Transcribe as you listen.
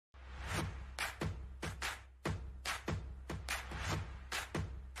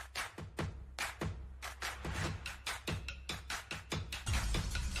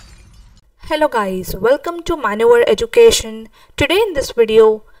Hello guys, welcome to Manoeuvre Education. Today in this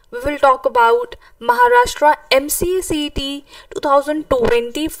video, we will talk about Maharashtra MCA CET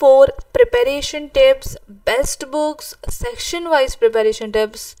 2024 preparation tips, best books, section-wise preparation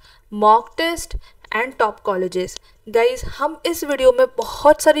tips, mock test and top colleges. Guys हम इस video में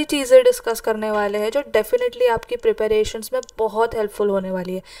बहुत सारी चीज़ें discuss करने वाले हैं जो डेफिनेटली आपकी प्रिपरेशंस में बहुत हेल्पफुल होने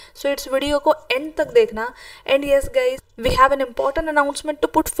वाली है. सो इस वीडियो को एंड तक देखना. And yes guys, we have an important announcement to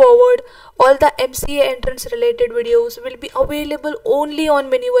put forward. All the MCA entrance related videos will be available only on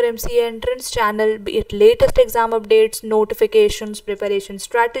Manoeuvre MCA entrance channel, be it latest exam updates, notifications, preparation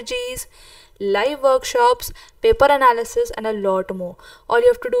strategies, live workshops, paper analysis and a lot more. All you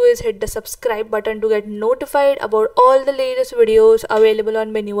have to do is hit the subscribe button to get notified about all the latest videos available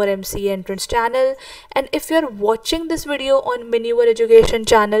on Manoeuvre MCA entrance channel. And if you're watching this video on Manoeuvre Education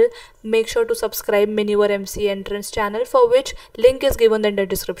channel, make sure to subscribe Manoeuvre MCA entrance channel, for which link is given in the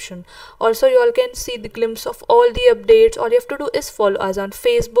description. Also, you all can see the glimpse of all the updates. All you have to do is follow us on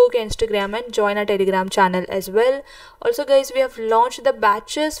Facebook, Instagram and join our Telegram channel as well. Also guys, we have launched the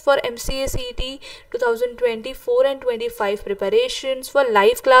batches for MCA CET 2024 and 25 preparations. For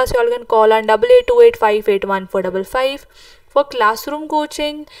live class, you all can call on 8828581455. For classroom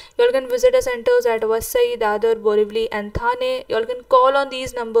coaching, you all can visit our centers at Vasai, Dadar, Borivali and Thane. You all can call on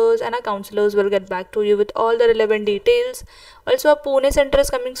these numbers and our counselors will get back to you with all the relevant details. Also, our Pune center is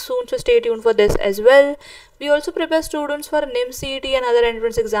coming soon, so stay tuned for this as well. We also prepare students for NIMCET and other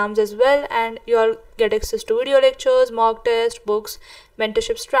entrance exams as well, and you all get access to video lectures, mock tests, books,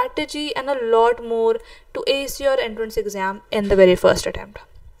 mentorship strategy and a lot more to ace your entrance exam in the very first attempt.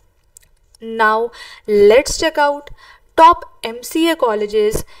 Now, let's check out top MCA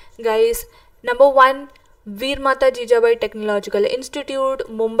colleges. Guys, number 1, वीर माता Jijabai technological institute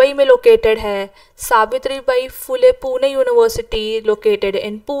Mumbai में located है. Savitribai Phule Pune university located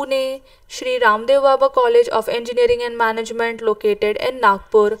in Pune. Shri Ramdev Baba college of engineering and management located in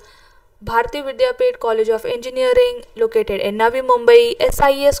Nagpur. भारतीय विद्यापीठ college of engineering located in Navi Mumbai.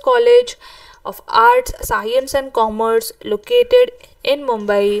 SIS college of arts science and commerce located in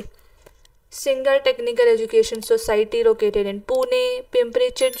Mumbai. Single Technical Education Society located in Pune. Pimpri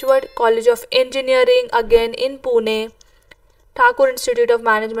Chinchwad College of Engineering again in Pune. Thakur Institute of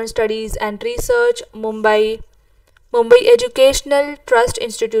Management Studies and Research, Mumbai. Mumbai Educational Trust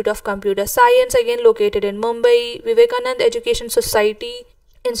Institute of Computer Science again located in Mumbai. Vivekanand Education Society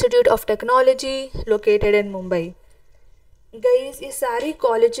Institute of Technology located in Mumbai. Guys, ये सारी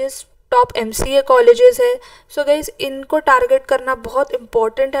colleges top MCA colleges है. So guys, इनको target करना बहुत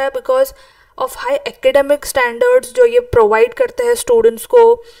important है because of high academic standards जो ये provide करते हैं स्टूडेंट्स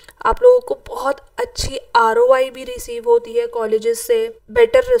को. आप लोगों को बहुत अच्छी ROI भी रिसीव होती है कॉलेजेस से.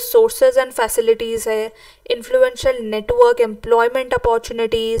 बेटर रिसोर्सेज एंड फैसिलिटीज़ है. Influential network, employment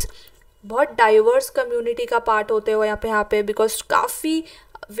opportunities. बहुत डाइवर्स कम्युनिटी का पार्ट होते हो यहाँ पे बिकॉज काफ़ी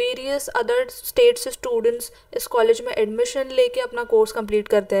वेरियस अदर स्टेट्स से स्टूडेंट्स इस कॉलेज में एडमिशन लेके अपना कोर्स कंप्लीट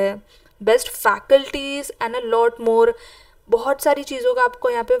करते हैं. Best faculties and a lot more. बहुत सारी चीज़ों का आपको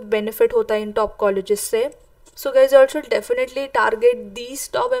यहाँ पे बेनिफिट होता है इन टॉप कॉलेजेस से. So guys, also definitely target these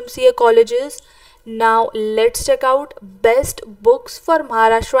top MCA colleges. Now let's check out best books for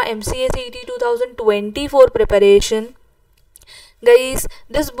Maharashtra MCA CET 2024 preparation. Guys,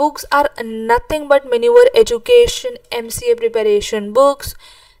 these books are nothing but Manoeuvre Education MCA preparation books.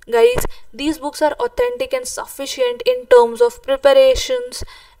 Guys, these books are authentic and sufficient in terms of preparations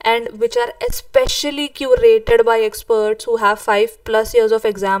and which are especially curated by experts who have 5+ years of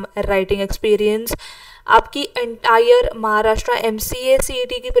exam writing experience. आपकी entire Maharashtra MCA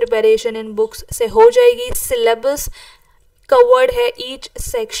CET की preparation in books से हो जाएगी. Syllabus covered है each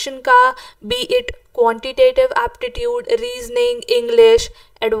section का, B it quantitative aptitude, reasoning, English,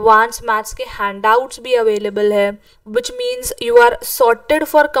 advance maths के handouts भी available है, which means you are sorted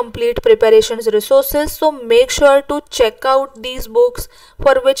for complete preparation resources. So make sure to check out these books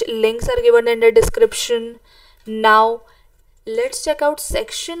for which links are given in the description. Now let's check out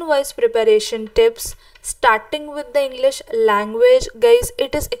section wise preparation tips, starting with the English language. Guys,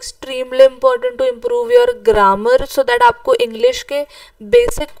 it is extremely important to improve your grammar so that आपको English के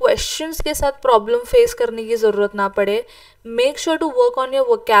basic questions के साथ problem face करने की ज़रूरत ना पड़े. Make sure to work on your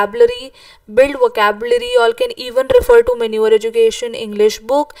vocabulary, build vocabulary. You all can even refer to Manoeuvre Education English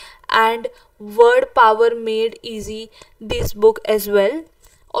book and Word Power Made Easy this book as well.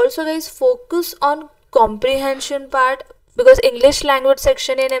 Also guys, focus on comprehension part, because English language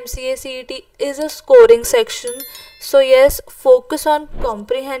section in MCA CET is a scoring section. So yes, focus on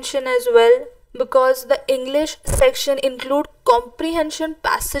comprehension as well. because the English section include comprehension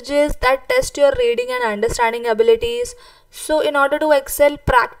passages that test your reading and understanding abilities. So in order to excel,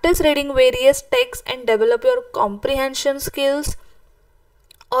 practice reading various texts and develop your comprehension skills.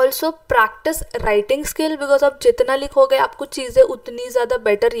 Also practice writing skill, because आप जितना लिखोगे आपको चीज़ें उतनी ज़्यादा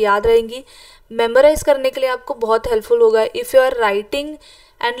better याद रहेंगी. Memorise करने के लिए आपको बहुत हेल्पफुल होगा if you are writing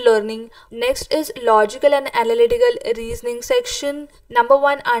and learning. Next is logical and analytical reasoning section. Number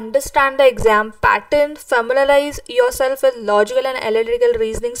 1, understand the exam pattern. Familiarize yourself with logical and analytical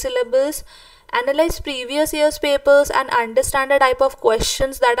reasoning syllabus. Analyze previous year's papers and understand the type of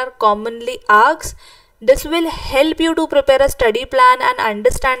questions that are commonly asked. This will help you to prepare a study plan and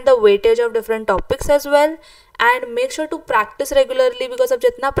understand the weightage of different topics as well. And make sure to practice regularly, because आप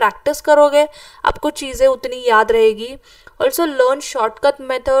जितना practice करोगे आपको चीज़ें उतनी याद रहेगी. Also learn shortcut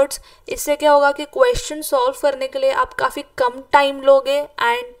methods. इससे क्या होगा कि क्वेश्चन सॉल्व करने के लिए आप काफ़ी कम टाइम लोगे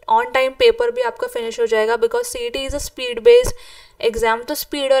एंड ऑन टाइम पेपर भी आपका फिनिश हो जाएगा, because CET is a speed based exam. तो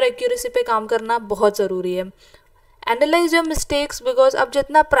स्पीड और एक्यूरेसी पे काम करना बहुत ज़रूरी है. एनालाइज योर मिस्टेक्स, बिकॉज आप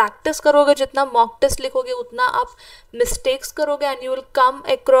जितना प्रैक्टिस करोगे, जितना मॉक टेस्ट लिखोगे, उतना आप मिस्टेक्स करोगे and you will come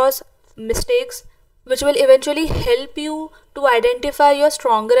across mistakes which will eventually help you to identify your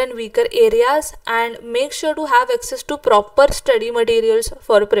stronger and weaker areas. And make sure to have access to proper study materials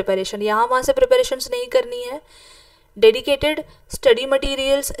for preparation. यहाँ वहाँ से preparations नहीं करनी है, dedicated study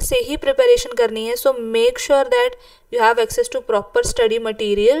materials से ही preparation करनी है. So make sure that you have access to proper study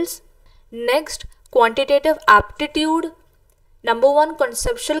materials. Next, quantitative aptitude. Number 1,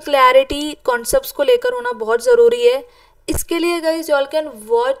 conceptual clarity. concepts को लेकर होना बहुत ज़रूरी है. इसके लिए guys you all can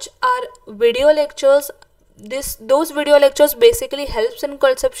watch our video lectures. Those video lectures basically helps in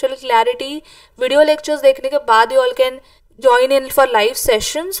conceptual clarity. Video lectures देखने के बाद you all can join in for live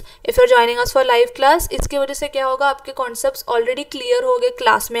sessions if you're joining us for live class. इसकी वजह से क्या होगा, आपके concepts already clear हो गए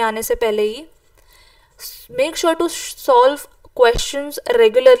क्लास में आने से पहले ही. Make sure to solve questions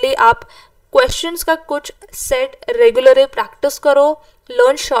regularly. आप questions का कुछ set regularly practice करो.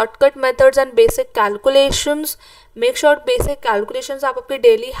 Learn shortcut methods and basic calculations. Make sure basic calculations आप अपनी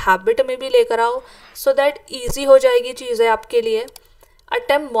डेली हैबिट में भी लेकर आओ, सो दैट ईजी हो जाएगी चीज़ें आपके लिए.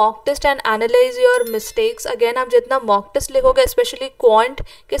 Attempt mock test and analyse your mistakes. Again आप जितना मॉक टेस्ट लिखोगे, स्पेशली क्वांट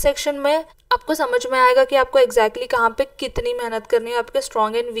के सेक्शन में, आपको समझ में आएगा कि आपको एग्जैक्टली कहाँ पे कितनी मेहनत करनी है, आपके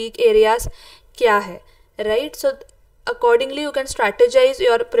स्ट्रॉन्ग एंड वीक एरियाज क्या है, right. So accordingly you can strategise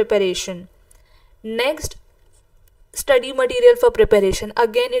your preparation. Next, study material for preparation.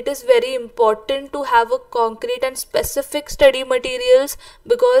 Again, it is very important to have a concrete and specific study materials,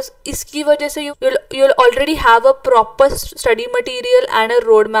 because इसकी वजह से you'll already have a proper study material and a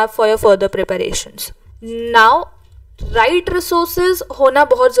roadmap for your further preparations. Now, right resources होना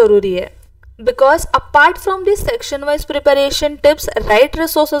बहुत ज़रूरी है, because apart from the section wise preparation tips, right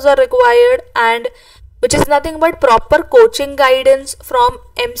resources are required, and which is nothing but proper coaching guidance from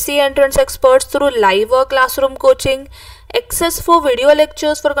MC entrance experts through live or classroom coaching, access for video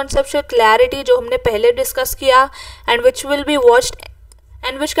lectures for conceptual clarity जो हमने पहले discuss किया, and which will be watched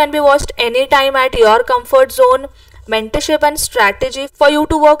and which can be watched anytime at your comfort zone, mentorship and strategy for you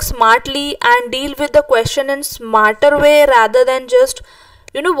to work smartly and deal with the question in smarter way rather than just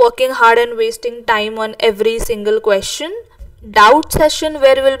working hard and wasting time on every single question. Doubt session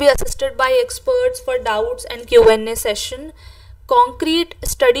where you will be assisted by experts for doubts and Q&A session. Concrete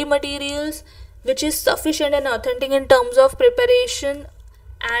study materials which is sufficient and authentic in terms of preparation,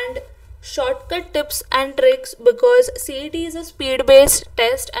 and shortcut tips and tricks, because CET is a speed based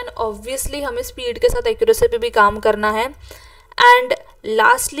test and obviously हमें speed के साथ accuracy पे भी काम करना है. And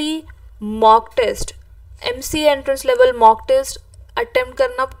lastly, mock test. MC entrance level mock test attempt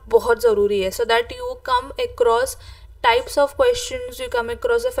करना बहुत ज़रूरी है, so that you come across types of questions, you come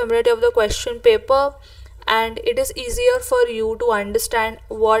across the familiarity of the question paper, and it is easier for you to understand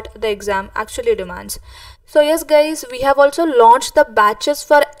what the exam actually demands. So yes guys, we have also launched the batches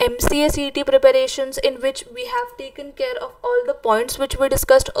for MCA CET preparations, in which we have taken care of all the points which we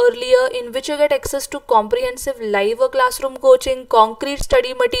discussed earlier, in which you get access to comprehensive live or classroom coaching, concrete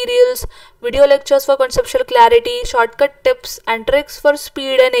study materials, video lectures for conceptual clarity, shortcut tips and tricks for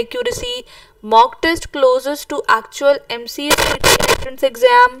speed and accuracy, mock test closest to actual MCA CET entrance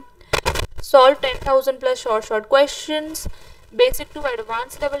exam, solve 10,000 plus short questions, basic to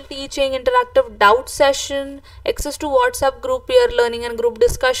advanced level teaching, interactive doubt session, access to WhatsApp group peer learning and group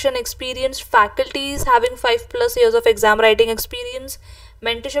discussion, experienced faculties having 5+ years of exam writing experience,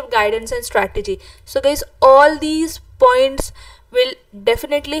 mentorship guidance and strategy. So guys, all these points will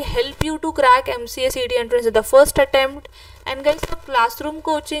definitely help you to crack MCA CET entrance at the first attempt. And guys, for classroom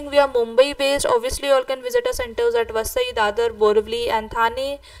coaching, we are Mumbai based. Obviously, you all can visit our centers at Vasai, Dadar, Borivali and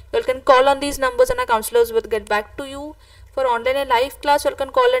Thane. You all can call on these numbers and our counselors will get back to you. For online and live class, you all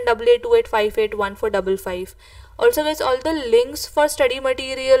can call in 8828581455. Also guys, all the links for study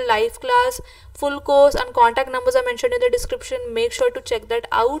material, live class, full course and contact numbers are mentioned in the description. Make sure to check that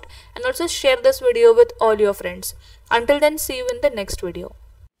out and also share this video with all your friends. Until then, see you in the next video.